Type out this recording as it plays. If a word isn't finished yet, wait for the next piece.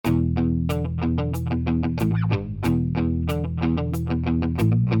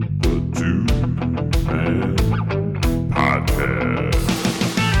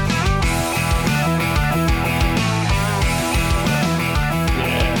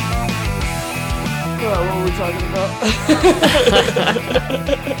talking about?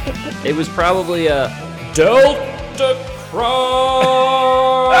 It was probably a Delta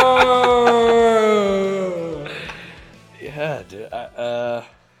Cross. Yeah, dude.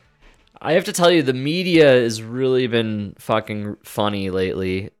 I have to tell you, the media has really been fucking funny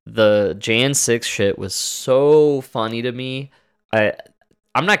lately. The Jan 6 shit was so funny to me.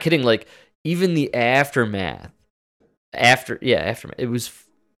 I'm not kidding. Like, even the aftermath. Aftermath. It was,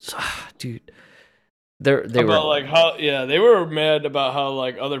 dude. They about were like how they were mad about how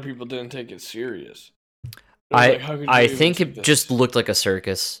like other people didn't take it serious. I think it just looked like a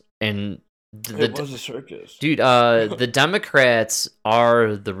circus, and it was a circus, dude. The Democrats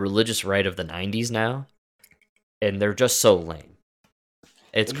are the religious right of the '90s now, and they're just so lame.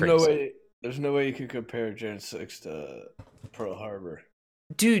 It's crazy. There's no way you could compare Jan 6 to Pearl Harbor,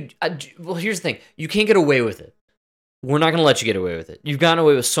 dude. Well, here's the thing: you can't get away with it. We're not gonna let you get away with it. You've gotten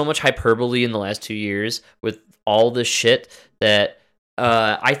away with so much hyperbole in the last 2 years with all this shit that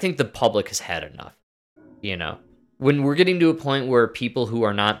I think the public has had enough. You know, when we're getting to a point where people who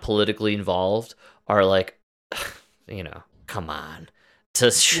are not politically involved are like, you know, come on,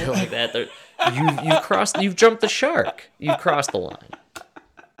 to shit like that. You've jumped the shark. You've crossed the line.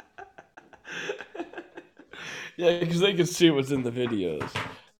 Yeah, because they can see what's in the videos.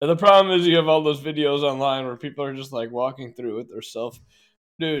 And the problem is you have all those videos online where people are just like walking through with their self.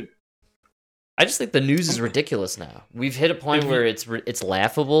 Dude. I just think the news is ridiculous now. We've hit a point where it's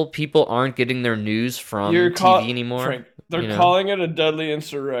laughable. People aren't getting their news from TV anymore. Frank, they're calling it a deadly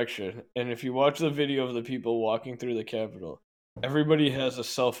insurrection. And if you watch the video of the people walking through the Capitol, everybody has a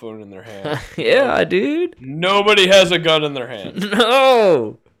cell phone in their hand. Yeah, dude. Nobody has a gun in their hand.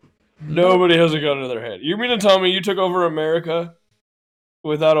 No. Nobody has a gun in their hand. You mean to tell me you took over America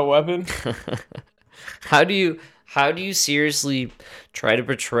without a weapon? How do you seriously try to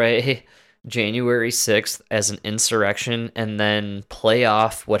portray January 6th as an insurrection and then play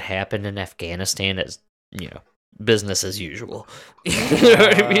off what happened in Afghanistan as, you know, business as usual? You know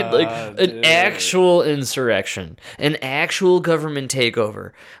what I mean? Like an actual insurrection, an actual government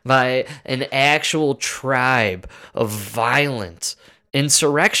takeover by an actual tribe of violent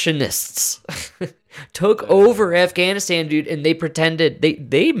insurrectionists took over Afghanistan, dude, and they pretended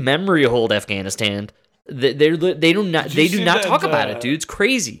they memory hold Afghanistan. They do not talk about it, dude. It's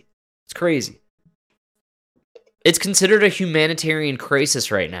crazy. It's crazy. It's considered a humanitarian crisis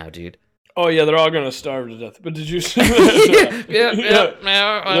right now, dude. Oh yeah, they're all gonna starve to death. But did you see that?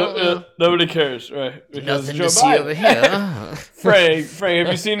 Yeah. Nobody cares, right? Because nothing to see over here. Frank, have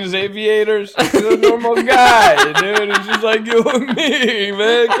you seen his Aviators? He's a normal guy, dude. He's just like you and me,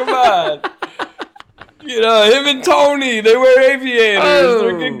 man. Come on. You know, him and Tony, they wear Aviators. Oh.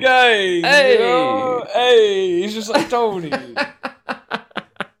 They're good guys. Hey. You know? Hey, he's just like Tony.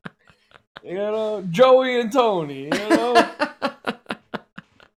 You know, Joey and Tony, you know?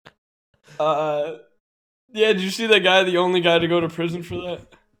 Yeah, did you see that guy, the only guy to go to prison for that?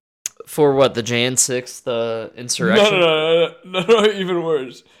 For what, the Jan 6th insurrection? No, even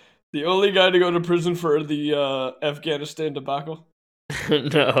worse. The only guy to go to prison for the Afghanistan debacle?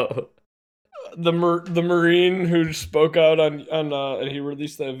 No. The Marine who spoke out on and he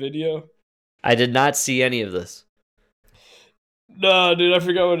released that video? I did not see any of this. No, dude, I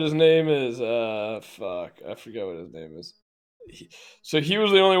forgot what his name is. Fuck, I forgot what his name is. So he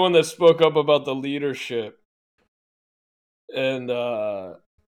was the only one that spoke up about the leadership, and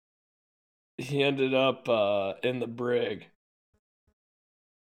he ended up in the brig.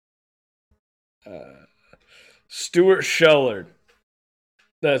 Stuart Shellard,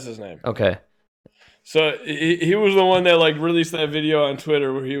 that's his name. Okay. So he was the one that like released that video on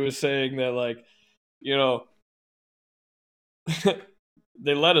Twitter where he was saying that, like, you know,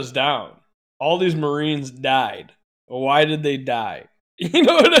 they let us down. All these Marines died. Why did they die? You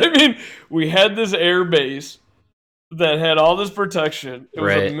know what I mean? We had this air base that had all this protection. It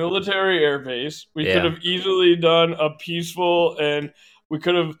was a military air base. We could have easily done a peaceful, and we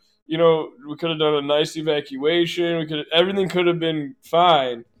could have done a nice evacuation. Everything could have been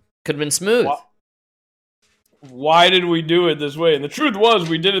fine. Could have been smooth. Why did we do it this way? And the truth was,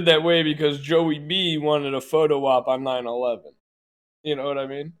 we did it that way because Joey B wanted a photo op on 9/11. You know what I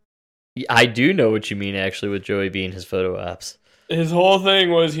mean? I do know what you mean, actually, with Joey B and his photo ops. His whole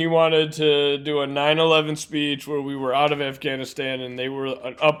thing was he wanted to do a 9/11 speech where we were out of Afghanistan and they were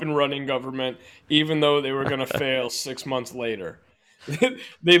an up-and-running government, even though they were going to fail 6 months later.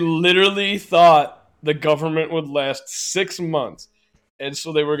 They literally thought the government would last 6 months. And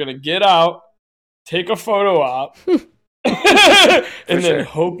so they were going to get out, take a photo op, and then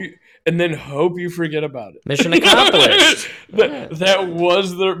hope and then hope you forget about it. Mission accomplished. that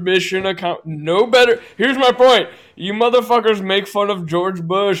was their mission accomplished. No better. Here's my point. You motherfuckers make fun of George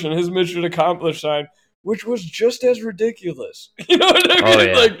Bush and his mission accomplished sign, which was just as ridiculous. You know what I mean? Oh,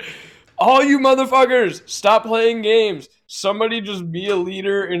 yeah. Like, all you motherfuckers, stop playing games. Somebody just be a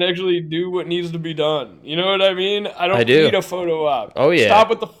leader and actually do what needs to be done. You know what I mean? I don't need a photo op. Oh, yeah. Stop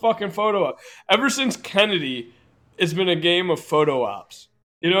with the fucking photo op. Ever since Kennedy, it's been a game of photo ops.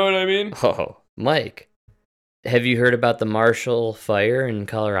 You know what I mean? Oh, Mike, have you heard about the Marshall Fire in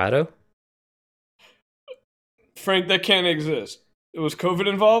Colorado? Frank, that can't exist. It was COVID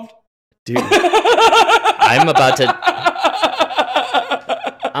involved? Dude, I'm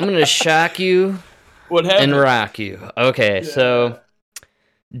going to shock you what happened? And rock you. Okay, so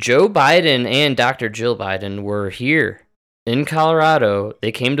Joe Biden and Dr. Jill Biden were here in Colorado.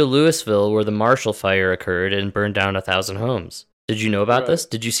 They came to Louisville where the Marshall Fire occurred and burned down 1,000 homes. Did you know about this?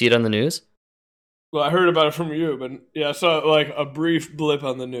 Did you see it on the news? Well, I heard about it from you, but yeah, I saw like a brief blip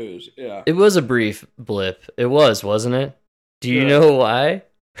on the news. Yeah. It was a brief blip. It was, wasn't it? Do you know why?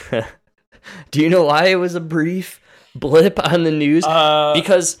 Do you know why it was a brief blip on the news?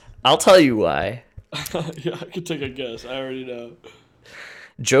 Because I'll tell you why. Yeah, I could take a guess. I already know.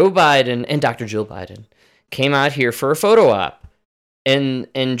 Joe Biden and Dr. Jill Biden came out here for a photo op. And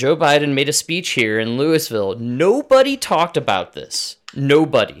Joe Biden made a speech here in Louisville. Nobody talked about this.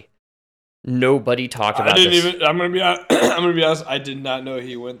 Nobody talked about this. I'm gonna be honest. I did not know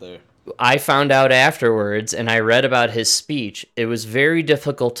he went there. I found out afterwards, and I read about his speech. It was very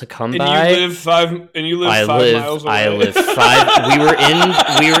difficult to come by. You live 5 miles away. I live 5. We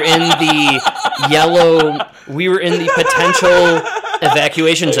were in the yellow. We were in the potential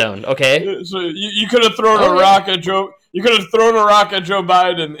evacuation zone. Okay. So you could have thrown a rock at Joe. You could have thrown a rock at Joe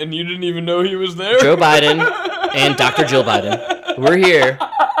Biden, and you didn't even know he was there. Joe Biden and Dr. Jill Biden were here.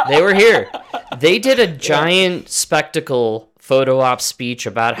 They were here. They did a giant spectacle photo op speech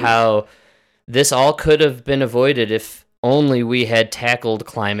about how this all could have been avoided if only we had tackled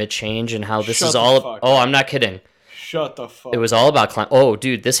climate change and how this is all. Oh, I'm not kidding. Shut the fuck. It was all about climate. Oh,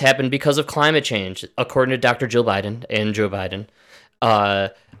 dude, this happened because of climate change, according to Dr. Jill Biden and Joe Biden.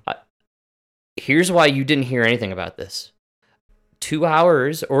 Here's why you didn't hear anything about this. 2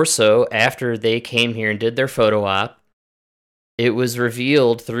 hours or so after they came here and did their photo op, it was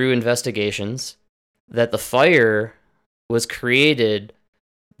revealed through investigations that the fire was created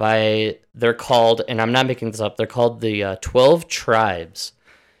by, they're called, and I'm not making this up, they're called the 12 Tribes.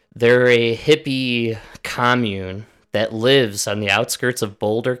 They're a hippie commune that lives on the outskirts of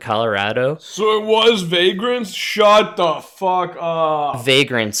Boulder, Colorado. So it was vagrants? Shut the fuck up.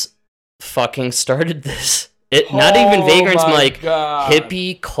 Vagrants fucking started this. Not even vagrants, Mike. God.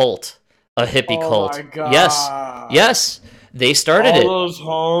 Hippie cult. A hippie cult. My God. Yes. They started it. All those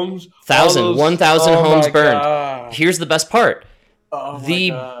homes. 1,000 homes burned. God. Here's the best part. Oh my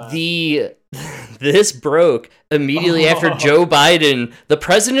God. This broke immediately after Joe Biden, the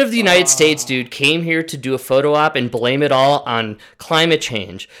president of the United States, dude, came here to do a photo op and blame it all on climate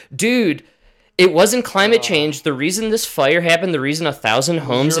change. Dude, it wasn't climate change. The reason this fire happened, the reason 1,000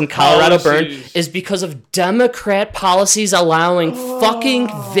 homes in Colorado burned, is because of Democrat policies allowing fucking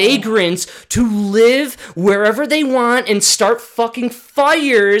vagrants to live wherever they want and start fucking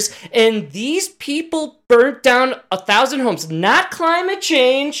fires. And these people burnt down 1,000 homes. Not climate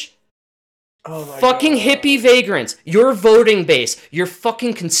change. Fucking hippie vagrants. Your voting base, your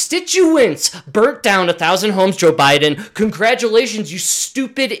fucking constituents burnt down 1,000 homes, Joe Biden. Congratulations, you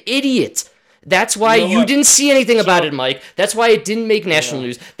stupid idiot. That's why you didn't see anything about it, Mike. That's why it didn't make national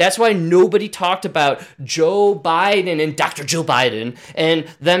news. That's why nobody talked about Joe Biden and Dr. Jill Biden and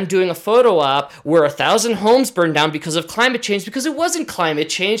them doing a photo op where 1,000 homes burned down because of climate change, because it wasn't climate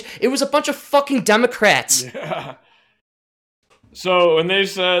change. It was a bunch of fucking Democrats. Yeah. So when they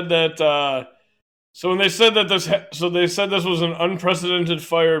said that, they said this was an unprecedented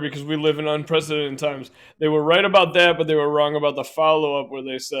fire because we live in unprecedented times. They were right about that, but they were wrong about the follow-up where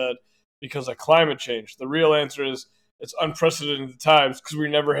they said because of climate change. The real answer is it's unprecedented times because we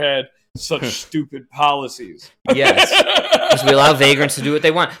never had such stupid policies. Yes, because we allow vagrants to do what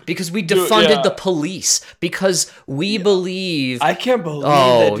they want. Because we defunded the police. Because we believe. I can't believe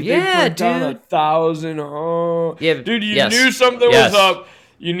that. They put down 1,000 homes. Yeah, dude, you knew something was up.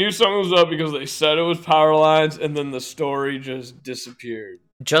 You knew something was up because they said it was power lines, and then the story just disappeared.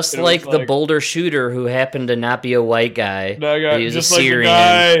 Just like the Boulder shooter who happened to not be a white guy. He was just a like Syrian.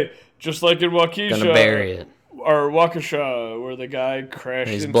 the guy, just like in Waukesha. Gonna bury it. Or Waukesha, where the guy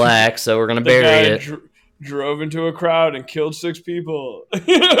crashed. He's black, so we're gonna bury it. Drove into a crowd and killed 6 people.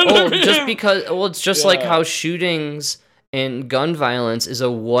 Just because. Well, it's just like how shootings and gun violence is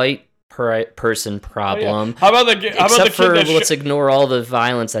a white person problem. Yeah. How about the kid let's ignore all the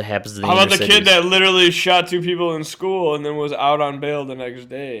violence that happens in the How about the cities. kid that literally shot 2 people in school and then was out on bail the next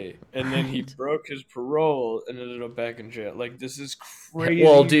day, and then he broke his parole and ended up back in jail? Like, this is crazy.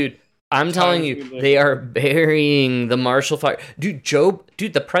 Well, dude, I'm telling you, they are burying the Marshall Fire. Dude,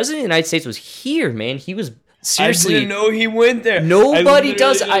 the president of the United States was here, man. He was seriously. I didn't know he went there. Nobody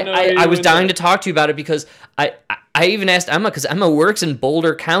does. I was dying to talk to you about it because I even asked Emma, because Emma works in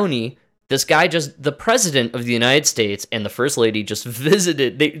Boulder County. This guy the president of the United States and the first lady just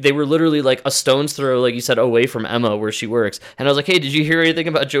visited. They were literally like a stone's throw, like you said, away from Emma where she works. And I was like, hey, did you hear anything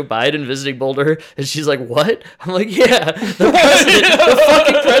about Joe Biden visiting Boulder? And she's like, what? I'm like, yeah, the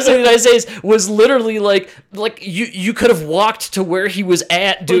fucking president of the United States was literally like you could have walked to where he was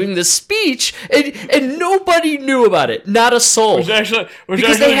at doing this speech, and nobody knew about it. Not a soul.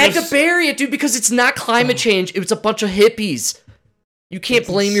 Because they had to bury it, dude, because it's not climate change. It was a bunch of hippies. You can't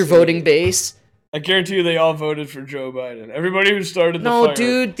blame your voting base. I guarantee you they all voted for Joe Biden. Everybody who started the fire. No,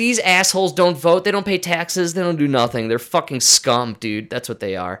 dude, these assholes don't vote. They don't pay taxes. They don't do nothing. They're fucking scum, dude. That's what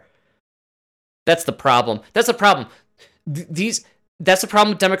they are. That's the problem. That's the problem. That's the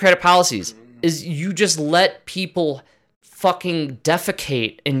problem with Democratic policies, is you just let people fucking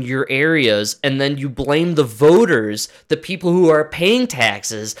defecate in your areas, and then you blame the voters, the people who are paying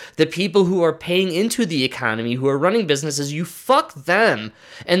taxes, the people who are paying into the economy, who are running businesses. You fuck them,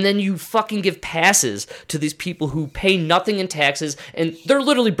 and then you fucking give passes to these people who pay nothing in taxes, and they're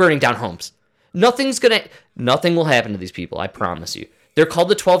literally burning down homes. Nothing will happen to these people, I promise you. They're called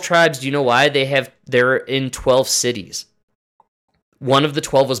the 12 tribes. Do you know why? They're in 12 cities. One of the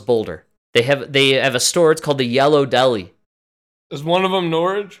 12 was Boulder. They have a store. It's called the Yellow Deli. Is one of them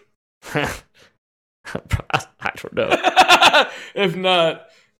Norwich? I don't know. If not,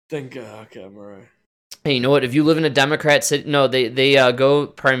 thank God. Okay, I'm all right. Hey, you know what? If you live in a Democrat city, no, they go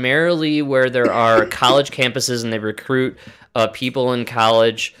primarily where there are college campuses, and they recruit people in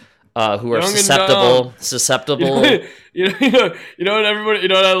college who are susceptible. You know what everybody. You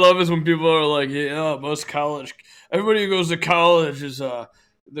know what I love is when people are like, yeah, most college. Everybody who goes to college is they're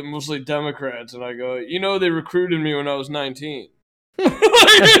mostly Democrats, and I go, they recruited me when I was 19. When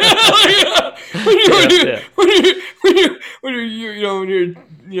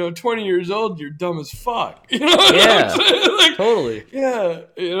you're 20 years old, you're dumb as fuck. You know what I'm saying? Like, totally. Yeah,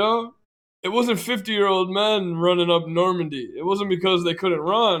 it wasn't 50-year-old men running up Normandy. It wasn't because they couldn't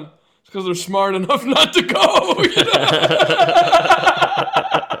run. It's because they're smart enough not to go.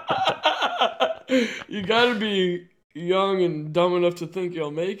 You gotta be young and dumb enough to think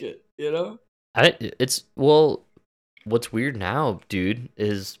you'll make it. What's weird now, dude,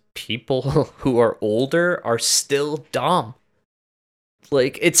 is people who are older are still dumb.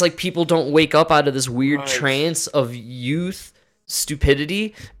 Like, it's like people don't wake up out of this weird trance of youth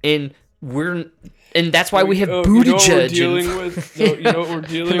stupidity, and that's why we have Buttigieg. You know what we're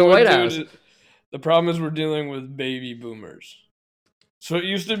dealing the White with, House. Dude? The problem is we're dealing with baby boomers. So it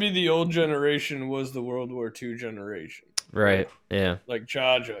used to be the old generation was the World War II generation. Right, yeah. Like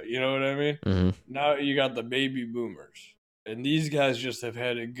Jaja, you know what I mean? Mm-hmm. Now you got the baby boomers. And these guys just have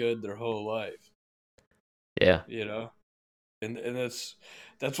had it good their whole life. Yeah. And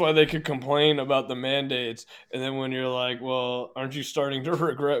that's why they could complain about the mandates. And then when you're like, well, aren't you starting to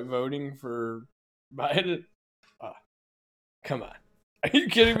regret voting for Biden? Come on. Are you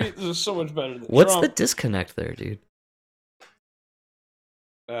kidding me? This is so much better than What's Trump. the disconnect there, dude?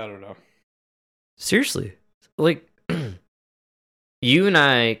 I don't know. Seriously. Like, you and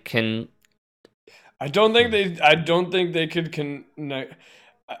I can... I don't think they could connect.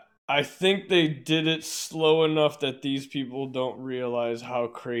 I think they did it slow enough that these people don't realize how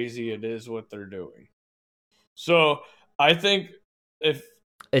crazy it is what they're doing. So I think if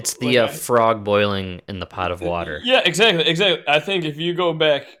it's the frog boiling in the pot of water. Yeah, exactly. I think if you go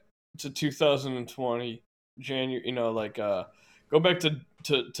back to 2020 January, go back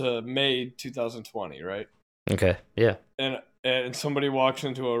to May 2020, right? Okay. Yeah. And somebody walks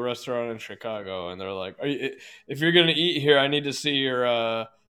into a restaurant in Chicago and they're like, if you're going to eat here, I need to see your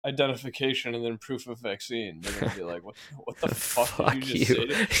identification and then proof of vaccine. They're going to be like, what the fuck did you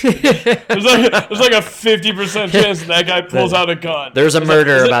just say? There's like a 50% chance that guy pulls out a gun. There's a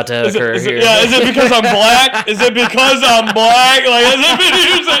murder about to occur here. Is it because I'm black? Is it because I'm black? Like, is it a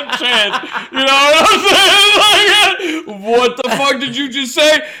 50% chance? You know what I'm saying? Like, what the fuck did you just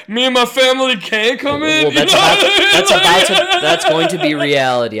say? Me and my family can't come in? Well, that's going to be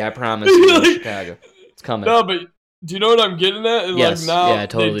reality, I promise you, in Chicago. It's coming. No, but do you know what I'm getting at? Yes, I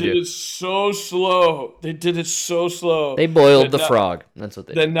totally they did it so slow. They boiled the frog. That's what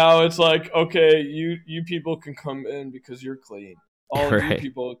they did. Then now it's like, okay, you people can come in because you're clean. All of you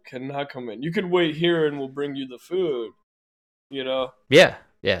people cannot come in. You could wait here and we'll bring you the food. You know? Yeah,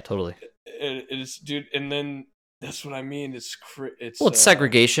 totally. It's dude, and then that's what I mean. It's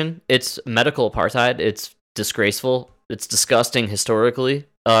segregation. It's medical apartheid. It's disgraceful. It's disgusting historically.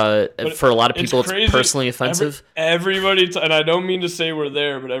 For a lot of people, it's personally offensive. Everybody, and I don't mean to say we're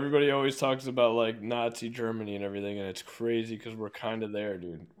there, but everybody always talks about like Nazi Germany and everything, and it's crazy because we're kind of there,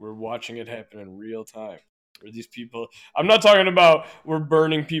 dude. We're watching it happen in real time. Where these people, I'm not talking about we're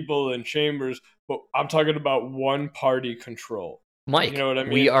burning people in chambers, but I'm talking about one party control. Mike, you know what I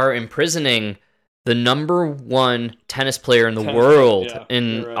mean? We are imprisoning the number one tennis player in the world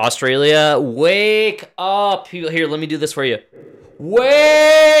in Australia. Wake up, people! Here, let me do this for you.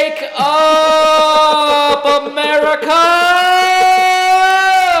 Wake up, America!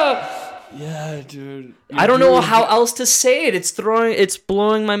 Yeah, dude. I don't know how else to say it. It's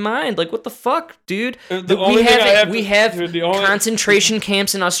blowing my mind. Like, what the fuck, dude? We have concentration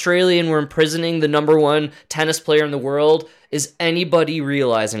camps in Australia, and we're imprisoning the number one tennis player in the world. Is anybody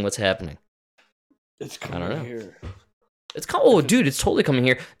realizing what's happening? It's coming here. Dude, it's totally coming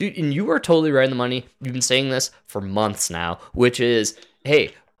here. Dude, and you are totally right in the money. You've been saying this for months now, which is,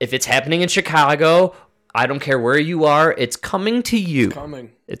 hey, if it's happening in Chicago, I don't care where you are, it's coming to you.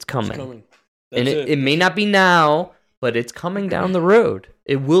 It's coming. And it may not be now, but it's coming down the road.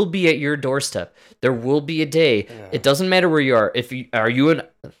 It will be at your doorstep. There will be a day. Yeah. It doesn't matter where you are.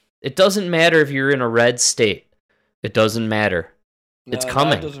 It doesn't matter if you're in a red state. It doesn't matter. It's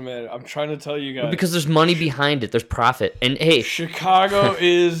coming. It doesn't matter. I'm trying to tell you guys. Because there's money behind it. There's profit. And hey, Chicago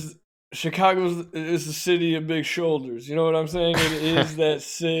is the city of big shoulders. You know what I'm saying? It is that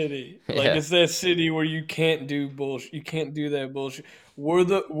city. Like it's that city where you can't do bullshit. You can't do that bullshit.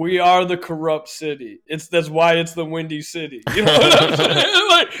 We are the corrupt city. That's why it's the windy city. You know what I'm saying?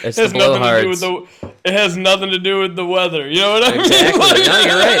 Like it has nothing to do with the weather. You know what I mean? Exactly. No,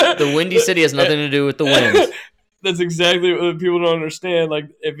 you're right. The windy city has nothing to do with the wind. That's exactly what people don't understand. Like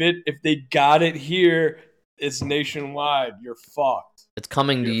if they got it here, it's nationwide. You're fucked. It's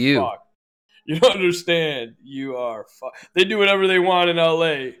coming to you. Fucked. You don't understand. You are fucked. They do whatever they want in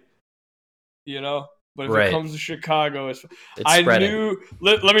LA. You know? But if it comes to Chicago, it's spreading.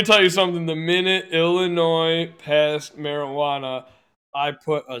 Let me tell you something. The minute Illinois passed marijuana, I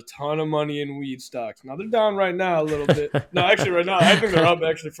put a ton of money in weed stocks. Now, they're down right now a little bit. No, actually, right now, I think they're up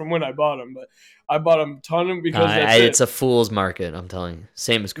actually from when I bought them. But I bought them a ton because it's a fool's market, I'm telling you.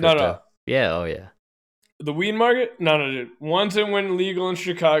 Same as crypto. No. Yeah, oh yeah. The weed market? No, dude. Once it went legal in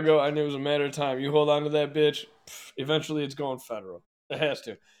Chicago, I knew it was a matter of time. You hold on to that bitch, eventually it's going federal. It has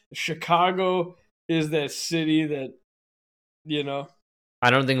to. Chicago is that city that, you know.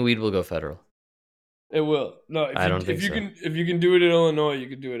 I don't think weed will go federal. It will. No, if you can do it in Illinois, you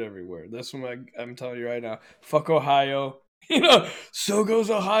can do it everywhere. That's what I'm telling you right now. Fuck Ohio. You know, so goes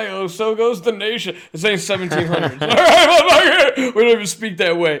Ohio, so goes the nation. It's ain't 1700s. All right, motherfucker. We don't even speak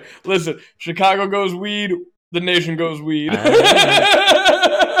that way. Listen, Chicago goes weed, the nation goes weed.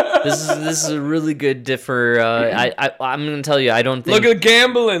 This is a really good differ. I'm gonna tell you, I don't think. Look at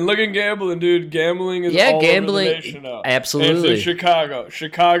gambling, dude. Gambling is all gambling. Over the nation now. Absolutely. And Chicago.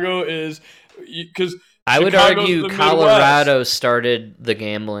 Chicago is because I would argue Colorado started the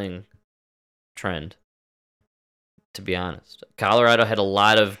gambling trend. To be honest, Colorado had a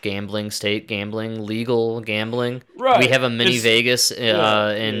lot of state gambling, legal gambling. Right. We have a mini Vegas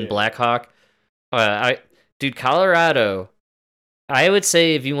in Blackhawk. Dude, Colorado. I would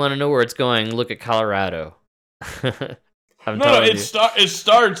say if you want to know where it's going, look at Colorado. It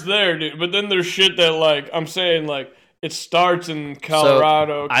starts there, dude. But then there's shit that I'm saying it starts in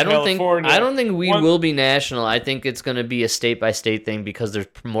Colorado, California. I don't think weed will be national. I think it's going to be a state by state thing because there's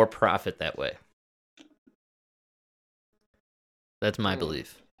more profit that way. That's my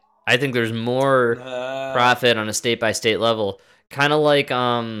belief. I think there's more profit on a state by state level. Kind of like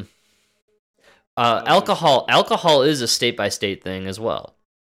alcohol. Alcohol is a state by state thing as well.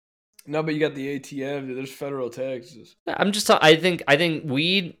 No, but you got the ATM. Dude, there's federal taxes. I think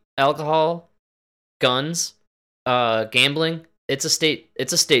weed, alcohol, guns, gambling. It's a state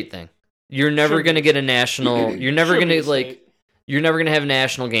thing. You're never gonna get a national. You're never gonna You're never gonna have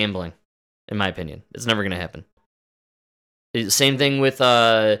national gambling, in my opinion. It's never gonna happen. Same thing with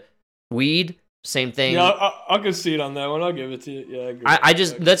weed. Same thing. Yeah, I'll concede on that one. I'll give it to you. Yeah, I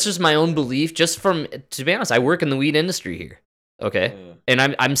agree. That's just my own belief. To be honest, I work in the weed industry here. Okay, and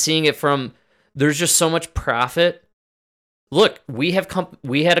I'm seeing it from. There's just so much profit. Look, we had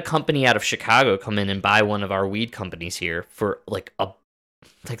a company out of Chicago come in and buy one of our weed companies here for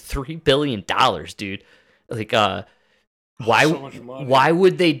 $3 billion, dude. Why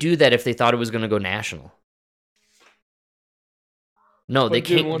would they do that if they thought it was going to go national? No, they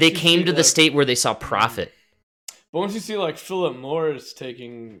came to the state where they saw profit. But once you see like Philip Morris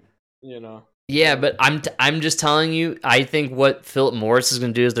taking, Yeah, but I'm just telling you, I think what Philip Morris is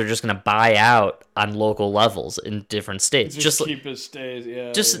going to do is they're just going to buy out on local levels in different states. Just keep his stays,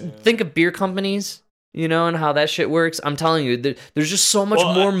 yeah. Think of beer companies, and how that shit works. I'm telling you, there's just so much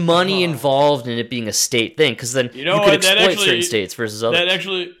more money involved in it being a state thing, because then you could exploit certain states versus others. That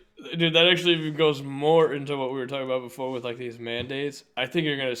actually even goes more into what we were talking about before with like these mandates. I think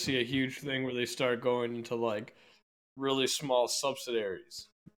you're going to see a huge thing where they start going into like really small subsidiaries.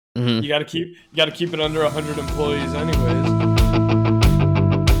 Mm-hmm. You got to keep it under 100 employees anyways.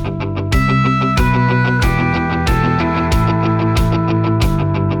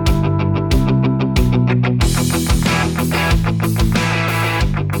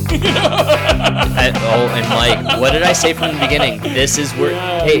 And Mike, what did I say from the beginning? This is where,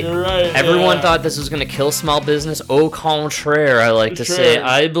 you're right, everyone thought this was going to kill small business. Au contraire, I like to say.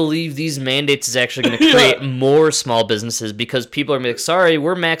 I believe these mandates is actually going to create more small businesses, because people are going to be like, sorry,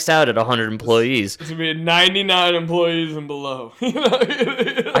 we're maxed out at 100 employees. It's going to be 99 employees and below.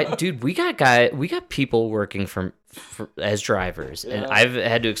 Dude, we got people working as drivers, and I've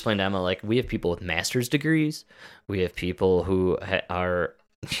had to explain to Emma, like, we have people with master's degrees, we have people who are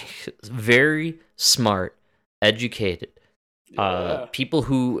very smart, educated, people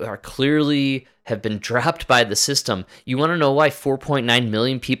who are clearly have been dropped by the system. You want to know why 4.9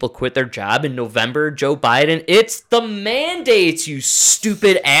 million people quit their job in November, Joe Biden? It's the mandates, you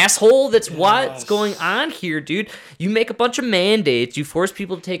stupid asshole. That's what's going on here, dude. You make a bunch of mandates, you force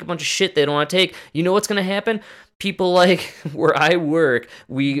people to take a bunch of shit they don't want to take. You know what's going to happen? People like where I work,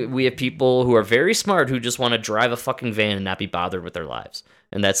 we have people who are very smart who just want to drive a fucking van and not be bothered with their lives.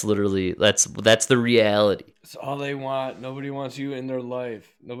 And that's literally, that's the reality. That's all they want. Nobody wants you in their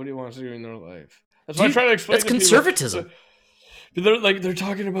life. Nobody wants you in their life. That's why I try to explain. That's conservatism. They're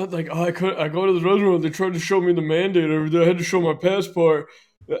talking about like, I go to the restaurant. They tried to show me the mandate over there. I had to show my passport.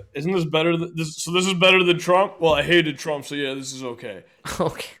 Isn't this better than this? So this is better than Trump? Well, I hated Trump, so yeah, this is okay.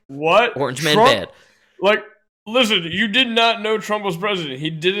 Okay. What? Orange man bad. Like, listen, you did not know Trump was president. He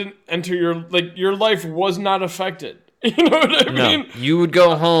didn't enter your life was not affected. You know what I mean? You would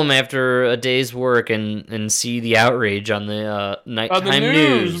go home after a day's work and see the outrage on the nighttime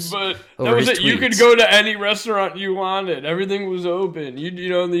news. But that was it. Tweets. You could go to any restaurant you wanted. Everything was open.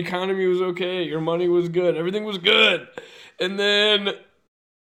 The economy was okay. Your money was good. Everything was good. And then,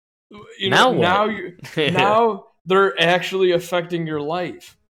 now they're actually affecting your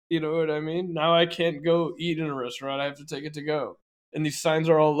life. You know what I mean? Now I can't go eat in a restaurant. I have to take it to go. And these signs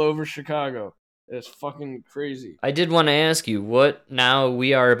are all over Chicago. It's fucking crazy. I did want to ask you, now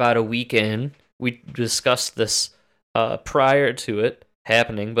we are about a week in. We discussed this prior to it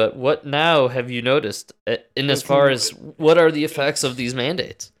happening, but what now have you noticed as far as what are the effects of these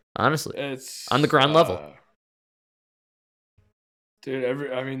mandates? Honestly, it's on the ground level.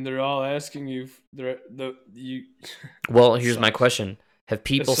 Dude, they're all asking you. Well, here's my question: have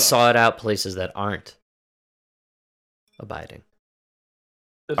people sought out places that aren't abiding?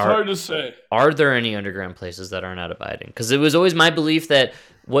 It's hard to say. Are there any underground places that are not abiding? Because it was always my belief that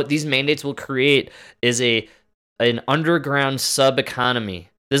what these mandates will create is an underground sub-economy.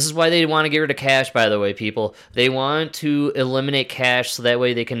 This is why they want to get rid of cash, by the way, people. They want to eliminate cash so that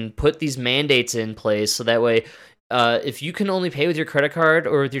way they can put these mandates in place so that way if you can only pay with your credit card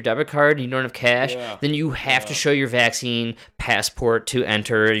or with your debit card and you don't have cash, then you have to show your vaccine passport to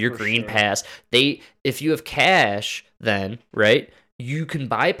enter your green pass. If you have cash, then, right, you can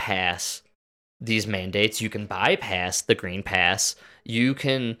bypass these mandates. You can bypass the green pass. You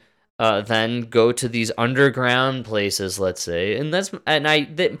can then go to these underground places, let's say,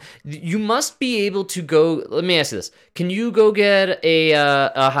 you must be able to go. Let me ask you this: can you go get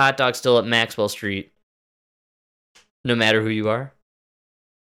a hot dog still at Maxwell Street, no matter who you are?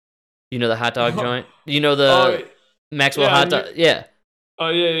 You know the hot dog joint. You know the Maxwell hot dog. Yeah. Oh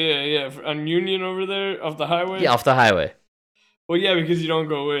yeah. On Union over there, off the highway. Yeah, off the highway. Well, yeah, because you don't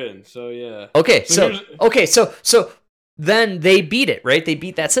go in, so yeah. Okay, so then they beat it, right? They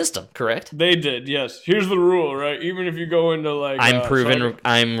beat that system, correct? They did, yes. Here's the rule, right? Even if you go into like,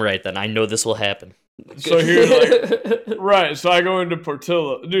 I'm right. Then I know this will happen. So here's right. So I go into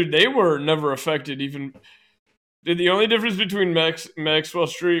Portillo, dude. They were never affected. Even the only difference between Maxwell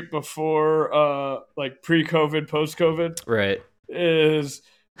Street before, pre-COVID, post-COVID, right, is.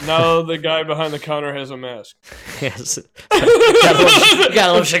 Now the guy behind the counter has a mask. Yes.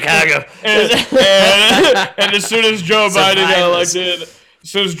 Gotta love Chicago. And as soon as Joe Biden got elected,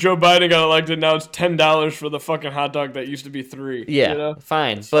 soon as Joe Biden got elected, now it's $10 for the fucking hot dog that used to be $3. Yeah,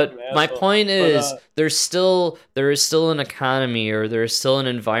 fine. But my point is, there is still an economy, or there is still an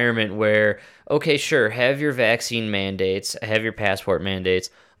environment where, okay, sure, have your vaccine mandates, have your passport mandates,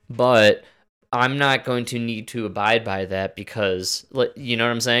 but I'm not going to need to abide by that because, you know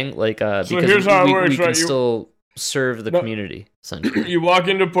what I'm saying? Like, because here's how it works, we can still serve the community, essentially. You walk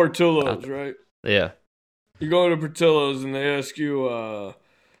into Portillo's, right? Yeah. You go into Portillo's and they ask you,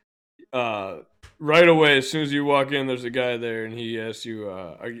 right away, as soon as you walk in, there's a guy there and he asks you,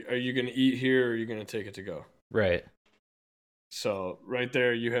 are you going to eat here or are you going to take it to go? Right. So right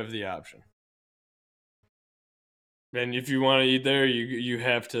there, you have the option. And if you want to eat there, you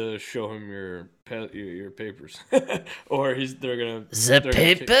have to show him your papers, or they're gonna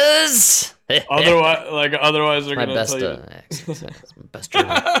papers. Otherwise they're gonna tell you. Best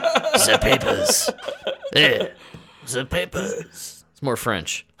the papers. Yeah, the papers. It's more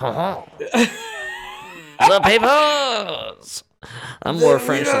French. The papers. I'm more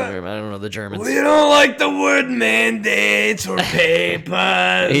French than him. I don't know the Germans. We don't like the word mandates or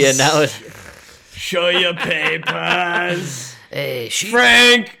papers. Yeah, now it. Show your papers. Hey,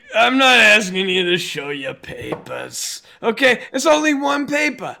 Frank, I'm not asking you to show your papers. Okay? It's only one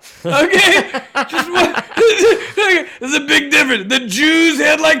paper. Okay? Just one. There's a big difference. The Jews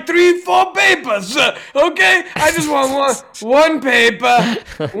had like 3-4 papers. Okay? I just want one paper,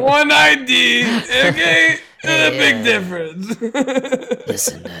 one ID. Okay? There's a big difference.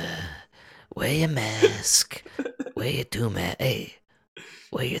 Listen, wear your mask. Wear your 2 masks. Hey.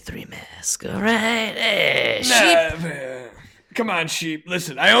 Wear your 3 masks, all right? Hey, sheep. Man. Come on, sheep.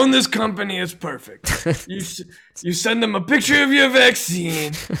 Listen, I own this company. It's perfect. You send them a picture of your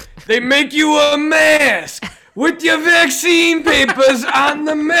vaccine. They make you a mask with your vaccine papers on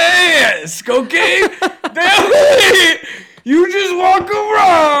the mask, okay? That way, you just walk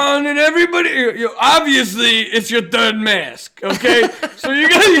around and everybody. Obviously, it's your 3rd mask, okay? So you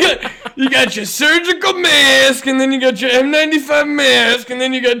got your surgical mask, and then you got your N95 mask, and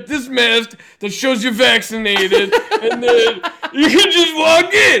then you got this mask that shows you're vaccinated, and then you can just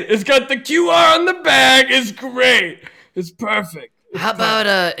walk in. It's got the QR on the back. It's great. It's perfect. How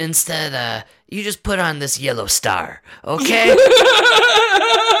about instead you just put on this yellow star, okay?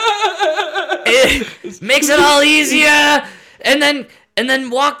 It makes it all easier, and then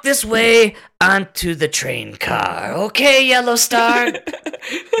walk this way onto the train car, okay, Yellow Star?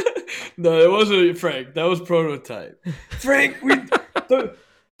 No, it wasn't Frank. That was Prototype. Frank, the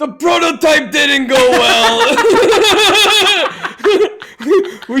prototype didn't go well.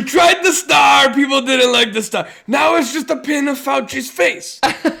 We tried the star. People didn't like the star. Now it's just a pin of Fauci's face.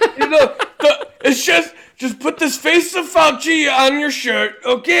 You know, it's just put this face of Fauci on your shirt,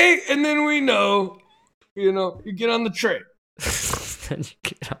 okay? And then we know, you get on the train. Then you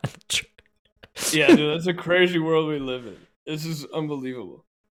get on the train. Yeah, dude, that's a crazy world we live in. This is unbelievable.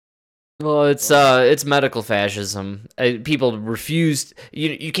 Well, it's medical fascism. People refused.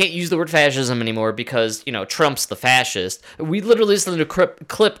 You can't use the word fascism anymore because Trump's the fascist. We literally listened to a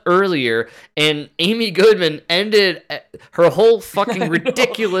clip earlier, and Amy Goodman ended her whole fucking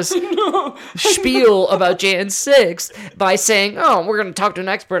ridiculous spiel about Jan 6th by saying, "Oh, we're gonna talk to an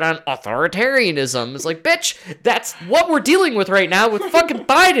expert on authoritarianism." It's like, bitch, that's what we're dealing with right now with fucking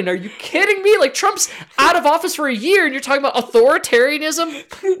Biden. Are you kidding me? Like, Trump's out of office for a year, and you're talking about authoritarianism?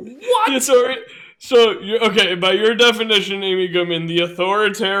 What? Yeah, so okay, by your definition, Amy Goodman, the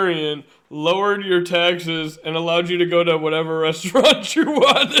authoritarian lowered your taxes and allowed you to go to whatever restaurant you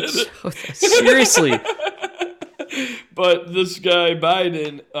wanted. Seriously. But this guy,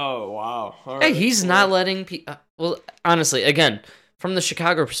 Biden, oh, wow. All right, he's not letting people... well, honestly, again, from the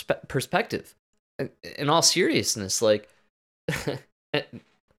Chicago perspective, in all seriousness, like...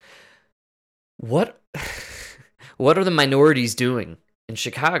 What are the minorities doing in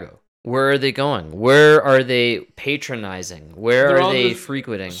Chicago? Where are they going? Where are they patronizing? Where are they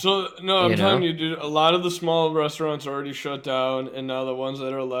frequenting? So, no, I'm telling you, dude, a lot of the small restaurants are already shut down, and now the ones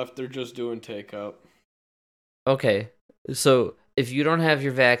that are left, they're just doing takeout. Okay, so if you don't have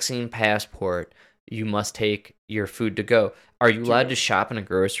your vaccine passport, you must take your food to go. Are you allowed to shop in a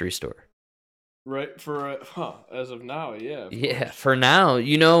grocery store? Right, as of now, yeah. Yeah, for now.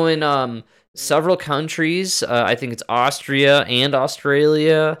 In several countries, I think it's Austria and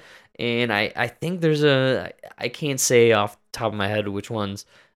Australia, and I think there's I can't say off the top of my head which ones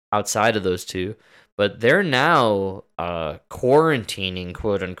outside of those two, but they're now quarantining,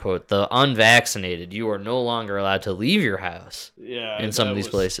 quote unquote, the unvaccinated. You are no longer allowed to leave your house. Yeah, in some of these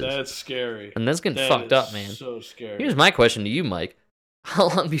places. That's scary. And that's getting fucked up, man. So scary. Here's my question to you, Mike. How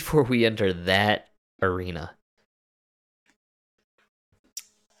long before we enter that arena?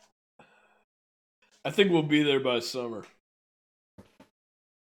 I think we'll be there by summer.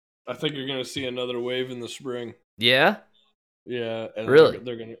 I think you're gonna see another wave in the spring. Yeah. Yeah. And Really?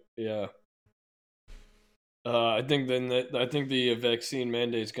 They're gonna. Yeah. I think the vaccine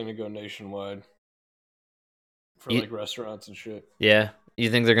mandate's gonna go nationwide for like restaurants and shit. Yeah. You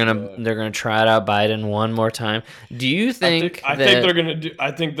think they're gonna try it out Biden one more time? Do you think I think they're gonna do?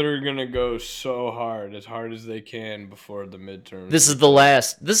 I think they're gonna go so hard as they can before the midterms. This is the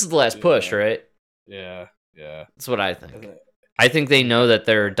last push, right? Yeah. That's what I think. I think they know that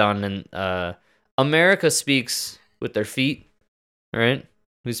they're done, and America speaks with their feet, right?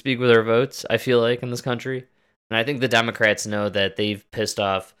 We speak with our votes. I feel like in this country, and I think the Democrats know that they've pissed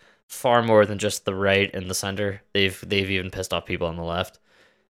off far more than just the right and the center. They've even pissed off people on the left.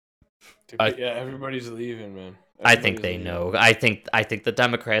 Yeah, everybody's leaving, man. I think they know. I think the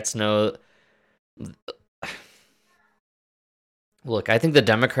Democrats know. Look, I think the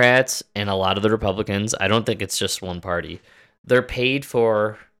Democrats and a lot of the Republicans, I don't think it's just one party. They're paid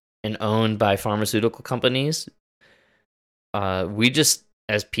for and owned by pharmaceutical companies. We just,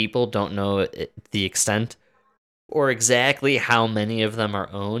 as people, don't know the extent or exactly how many of them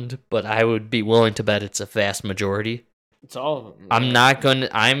are owned, but I would be willing to bet it's a vast majority. It's all of them.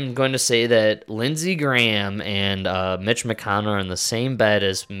 I'm going to say that Lindsey Graham and Mitch McConnell are in the same bed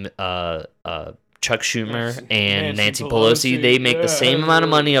as Chuck Schumer and Nancy Pelosi. They make the same amount of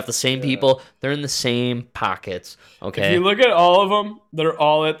money off the same people. They're in the same pockets. Okay. If you look at all of them, they're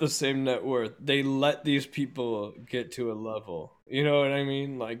all at the same net worth. They let these people get to a level. You know what I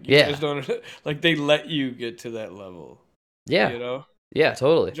mean? Like, you guys don't, like, they let you get to that level. Yeah. You know? Yeah,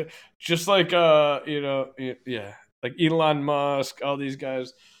 totally. Just like, like Elon Musk, all these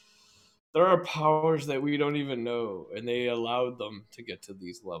guys. There are powers that we don't even know, and they allowed them to get to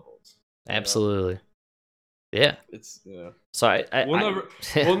these levels. Absolutely. Yeah. It's So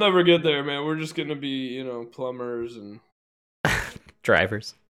we'll never get there, man. We're just gonna be, plumbers and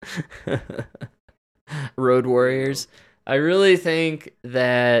drivers. Road warriors. I really think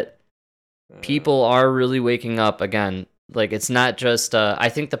that people are really waking up again. Like, it's not just I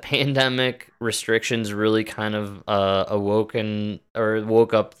think the pandemic restrictions really kind of woke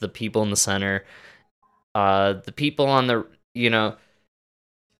up the people in the center. The people on the,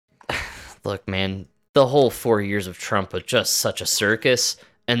 look, man, the whole 4 years of Trump was just such a circus,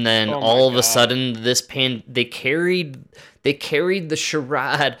 and then all of a sudden, they carried the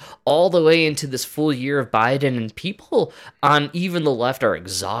charade all the way into this full year of Biden, and people on even the left are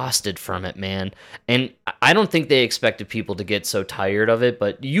exhausted from it, man. And I don't think they expected people to get so tired of it,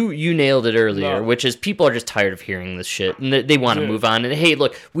 but you nailed it earlier, which is people are just tired of hearing this shit, and they want to move on. And hey,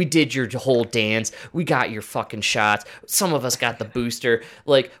 look, we did your whole dance. We got your fucking shots. Some of us got the booster.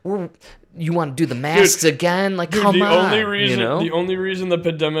 Like, you want to do the masks again? Like, come on. The only reason the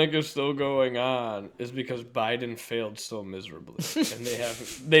pandemic is still going on is because Biden failed so miserably, and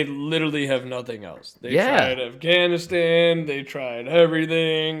they literally have nothing else. They tried Afghanistan, they tried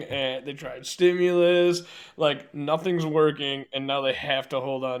everything, and they tried stimulus. Like, nothing's working, and now they have to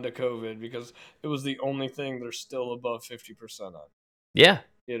hold on to COVID because it was the only thing they're still above 50% on. Yeah,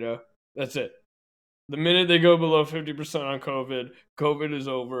 that's it. The minute they go below 50% on COVID is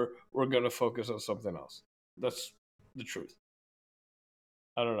over. We're going to focus on something else. That's the truth.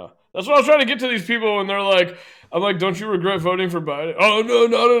 I don't know. That's what I was trying to get to these people, and they're like, I'm like, don't you regret voting for Biden? Oh, no,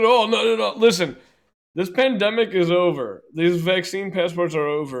 not at all. Not at all. Listen, this pandemic is over. These vaccine passports are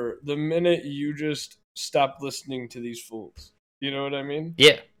over the minute you just stop listening to these fools. You know what I mean?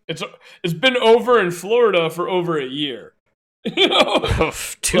 Yeah. It's been over in Florida for over a year.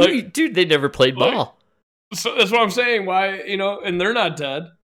 Dude, they never played ball. So that's what I'm saying. Why, and they're not dead.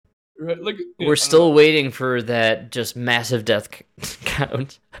 Right? Look, we're still waiting for that just massive death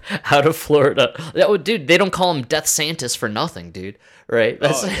count out of Florida. Dude, they don't call him Death Santis for nothing, dude. Right?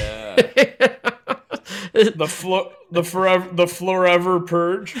 That's, the forever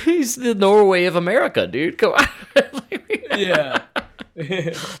purge. He's the Norway of America, dude. Come on. Yeah.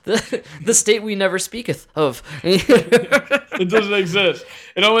 the state we never speaketh of. It doesn't exist.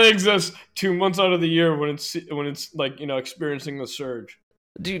 It only exists 2 months out of the year when it's like, experiencing the surge.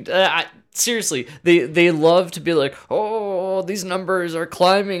 Dude, seriously, they love to be like, oh, these numbers are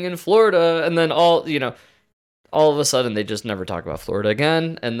climbing in Florida, and then all of a sudden they just never talk about Florida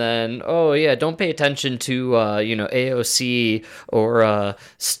again, and then, oh yeah, don't pay attention to AOC or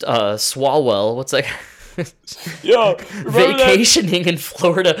Swalwell. What's that? Yo, vacationing in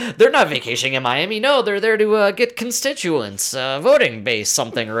Florida. They're not vacationing in Miami. No, they're there to get constituents, voting base,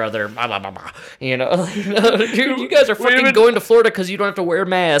 something or other. Blah, blah, blah, blah. Dude, you guys are fucking going to Florida because you don't have to wear a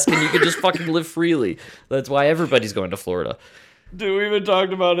mask and you can just fucking live freely. That's why everybody's going to Florida. Dude, we even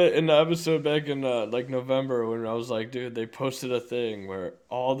talked about it in the episode back in like November when I was like, dude, they posted a thing where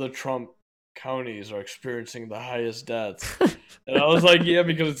all the Trump counties are experiencing the highest deaths. And I was like, yeah,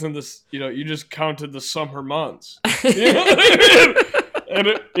 because it's in this, you just counted the summer months. You know what I mean? And,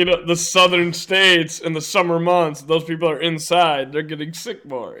 the southern states in the summer months, those people are inside. They're getting sick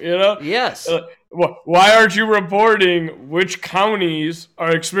more, Yes. Why aren't you reporting which counties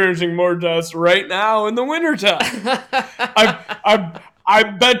are experiencing more deaths right now in the wintertime? I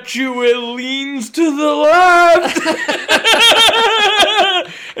bet you it leans to the left.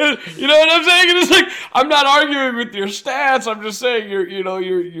 You know what I'm saying? And it's like, I'm not arguing with your stats. I'm just saying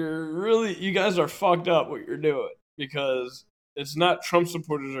you're really, you guys are fucked up what you're doing, because it's not Trump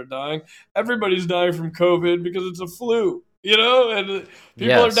supporters are dying. Everybody's dying from COVID because it's a flu, and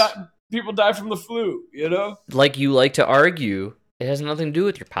people die from the flu, Like you like to argue, it has nothing to do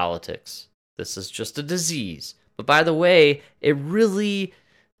with your politics. This is just a disease. But by the way, it really,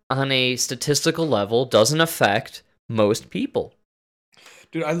 on a statistical level, doesn't affect most people.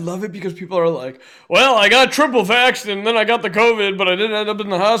 Dude, I love it because people are like, well, I got triple vaxxed and then I got the COVID, but I didn't end up in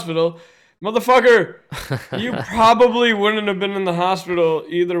the hospital. Motherfucker, you probably wouldn't have been in the hospital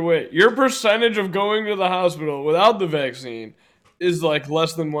either way. Your percentage of going to the hospital without the vaccine is like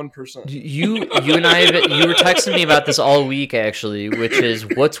less than 1%. You and I, you were texting me about this all week, actually, which is,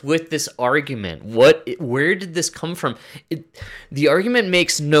 what's with this argument? Where did this come from? The argument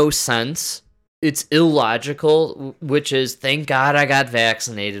makes no sense. It's illogical, which is, thank God I got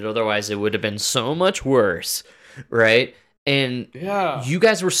vaccinated. Otherwise, it would have been so much worse, right? And you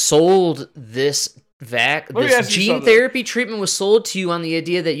guys were sold this gene therapy treatment was sold to you on the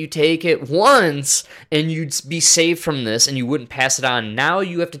idea that you take it once and you'd be saved from this and you wouldn't pass it on. Now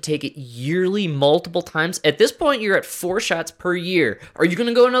you have to take it yearly, multiple times. At this point, you're at 4 shots per year. Are you going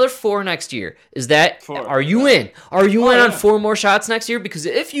to go another 4 next year? Is that 4? Are you in? Are you in on 4 more shots next year? Because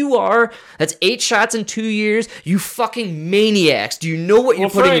if you are, that's 8 shots in 2 years. You fucking maniacs. Do you know what you're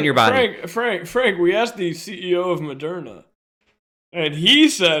putting in your body? Frank, we asked the CEO of Moderna. And he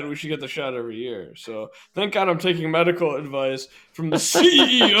said we should get the shot every year. So thank God I'm taking medical advice from the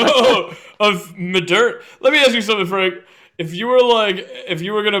CEO of Moderna. Let me ask you something, Frank. If you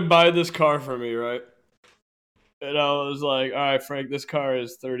were gonna buy this car for me, right? And I was like, all right, Frank, this car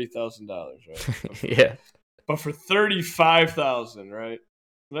is $30,000, right? Yeah. But for $35,000, right?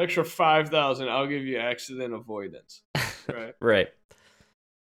 An extra $5,000, I'll give you accident avoidance, right? Right.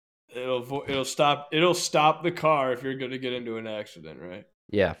 It'll stop the car if you're going to get into an accident, right?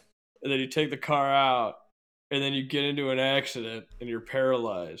 Yeah. And then you take the car out, and then you get into an accident, and you're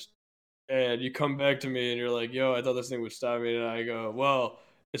paralyzed. And you come back to me, and you're like, yo, I thought this thing would stop me. And I go, well,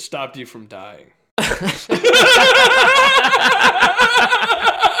 it stopped you from dying.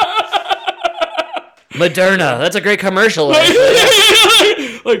 Moderna. That's a great commercial.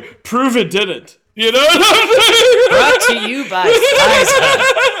 Like, prove it didn't. You know what I'm saying? Brought to you by Pfizer.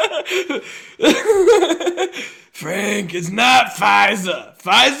 Frank, it's not Pfizer.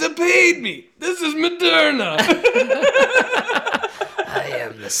 Pfizer paid me. This is Moderna. I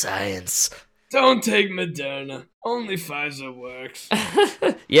am the science. Don't take Moderna. Only Pfizer works.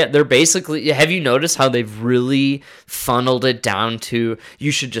 Yeah, they're basically... Have you noticed how they've really funneled it down to,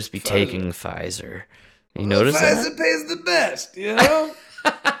 you should just be taking Pfizer? You notice that? Pfizer pays the best, you know?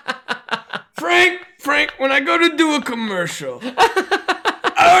 Frank, when I go to do a commercial, all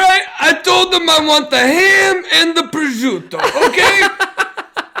right, I told them I want the ham and the prosciutto, okay?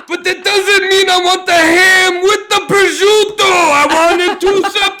 But that doesn't mean I want the ham with the prosciutto. I wanted 2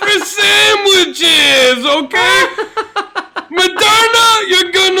 separate sandwiches, okay? Moderna,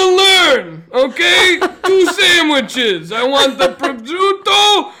 you're gonna learn, okay? 2 sandwiches. I want the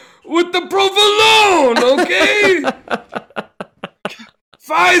prosciutto with the provolone, okay?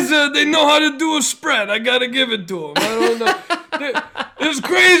 Pfizer, they know how to do a spread. I gotta give it to them. I don't know. It was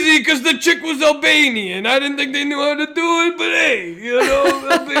crazy because the chick was Albanian. I didn't think they knew how to do it, but hey,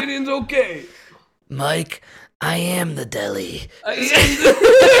 Albanian's okay. Mike, I am the deli.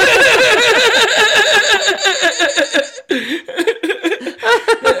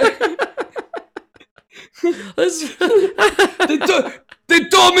 They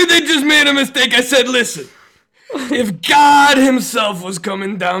told me they just made a mistake. I said, listen. If God himself was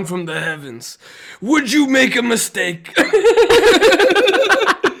coming down from the heavens, would you make a mistake?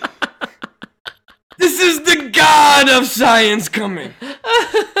 This is the God of science coming.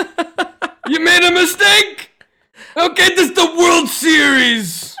 You made a mistake? Okay, this is the World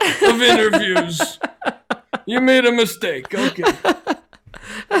Series of interviews. You made a mistake, okay.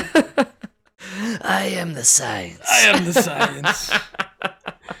 I am the science. I am the science.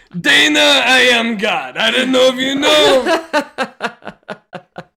 Dana, I am God. I didn't know if you know.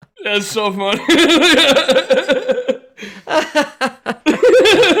 That's so funny.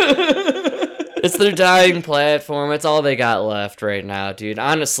 It's their dying platform. It's all they got left right now, dude.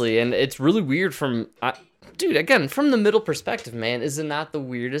 Honestly, and it's really weird dude, again, from the middle perspective, man, is it not the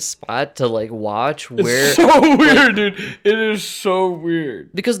weirdest spot to like watch where it's so weird, dude. It is so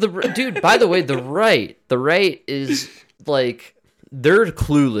weird. Because dude, by the way, the right is like they're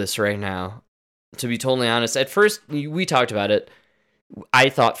clueless right now. To be totally honest, at first we talked about it. I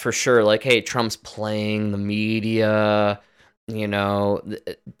thought for sure, like, hey, Trump's playing the media, you know,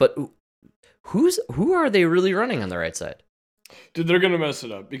 but who are they really running on the right side? Dude, they're gonna mess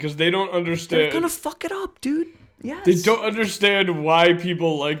it up because they don't understand. They're gonna fuck it up, dude. Yes. They don't understand why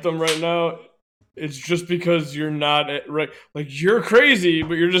people like them right now. It's just because you're not right. Like, you're crazy,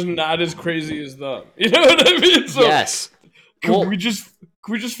 but you're just not as crazy as them. You know what I mean? So, yes. Could we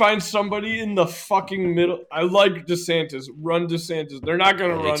just find somebody in the fucking middle? I like DeSantis. Run DeSantis. They're not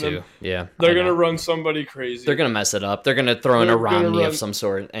gonna run him. Yeah. They're gonna run somebody crazy. They're gonna mess it up. They're gonna throw in a Romney of some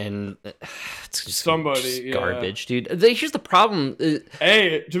sort, and it's just somebody garbage, dude. Here's the problem.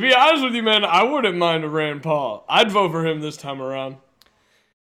 Hey, to be honest with you, man, I wouldn't mind a Rand Paul. I'd vote for him this time around.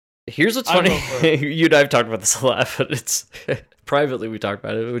 Here's what's funny. You and I have talked about this a lot, but it's privately we talked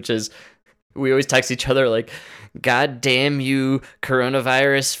about it, which is we always text each other like, God damn you,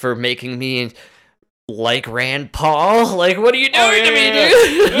 coronavirus, for making me like Rand Paul. Like, what are you doing to me,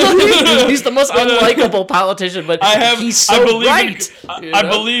 dude? He's the most unlikable politician, but he's so right. I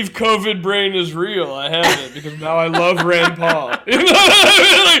believe COVID brain is real. I have it because now I love Rand Paul. You know what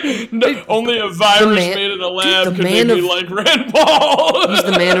I mean? Like, only a virus made in a lab could make me like Rand Paul. He's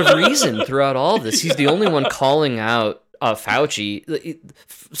the man of reason throughout all of this. He's the only one calling out Fauci.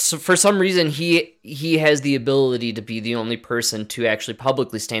 So for some reason, he has the ability to be the only person to actually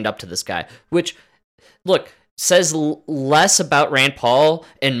publicly stand up to this guy, which, look, says less about Rand Paul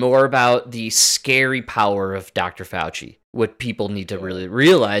and more about the scary power of Dr. Fauci. What people need to really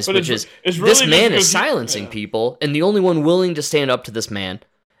realize, which is this man is silencing people, and the only one willing to stand up to this man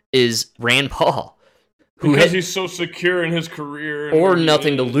is Rand Paul. Because he's so secure in his career. Or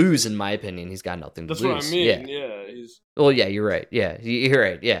nothing to lose, in my opinion. He's got nothing to lose. That's what I mean, yeah. Well, yeah, you're right. Yeah, you're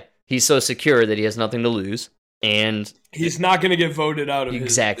right, yeah. He's so secure that he has nothing to lose, and he's not going to get voted out of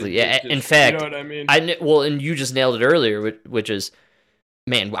exactly. In fact, you know what I mean? And you just nailed it earlier, which is,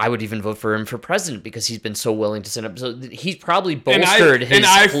 man, I would even vote for him for president because he's been so willing to stand up. So he's probably bolstered his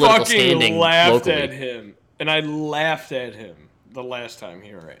political standing locally. And I laughed at him the last time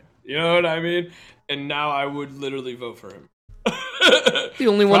he ran. You know what I mean? And now I would literally vote for him. The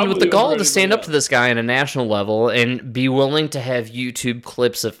only one with the gall to stand up to this guy on a national level and be willing to have YouTube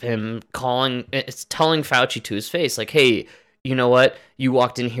clips of him telling Fauci to his face, like, hey, you know what? You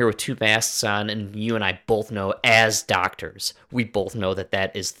walked in here with 2 masks on, and you and I both know, as doctors, we both know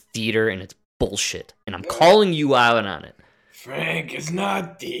that is theater and it's bullshit. And I'm calling you out on it. Frank, it's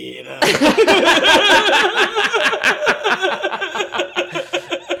not theater.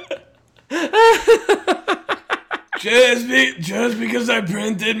 Just because I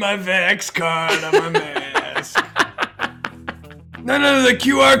printed my Vax card on my mask. No, the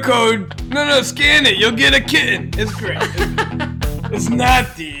QR code. No, scan it. You'll get a kitten. It's great. It's not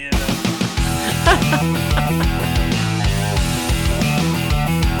theater.